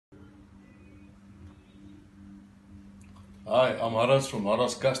Hi, I'm Harras from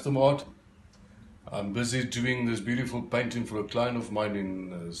Harras Custom Art. I'm busy doing this beautiful painting for a client of mine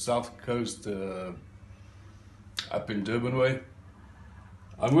in South Coast, up in Durban way.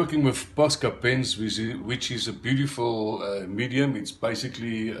 I'm working with Posca pens, which is a beautiful medium. It's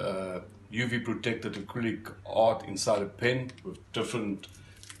basically UV protected acrylic art inside a pen with different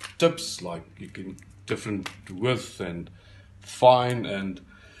tips, like you can different width and fine, and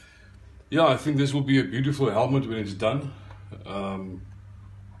yeah, I think this will be a beautiful helmet when it's done.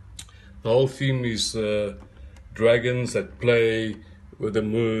 The whole theme is dragons that play with the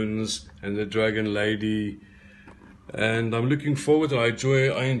moons and the dragon lady, and I'm looking forward. I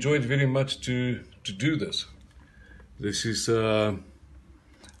enjoyed very much to do this. This is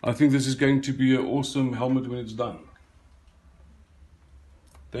I think this is going to be an awesome helmet when it's done.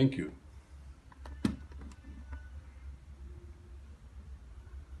 Thank you.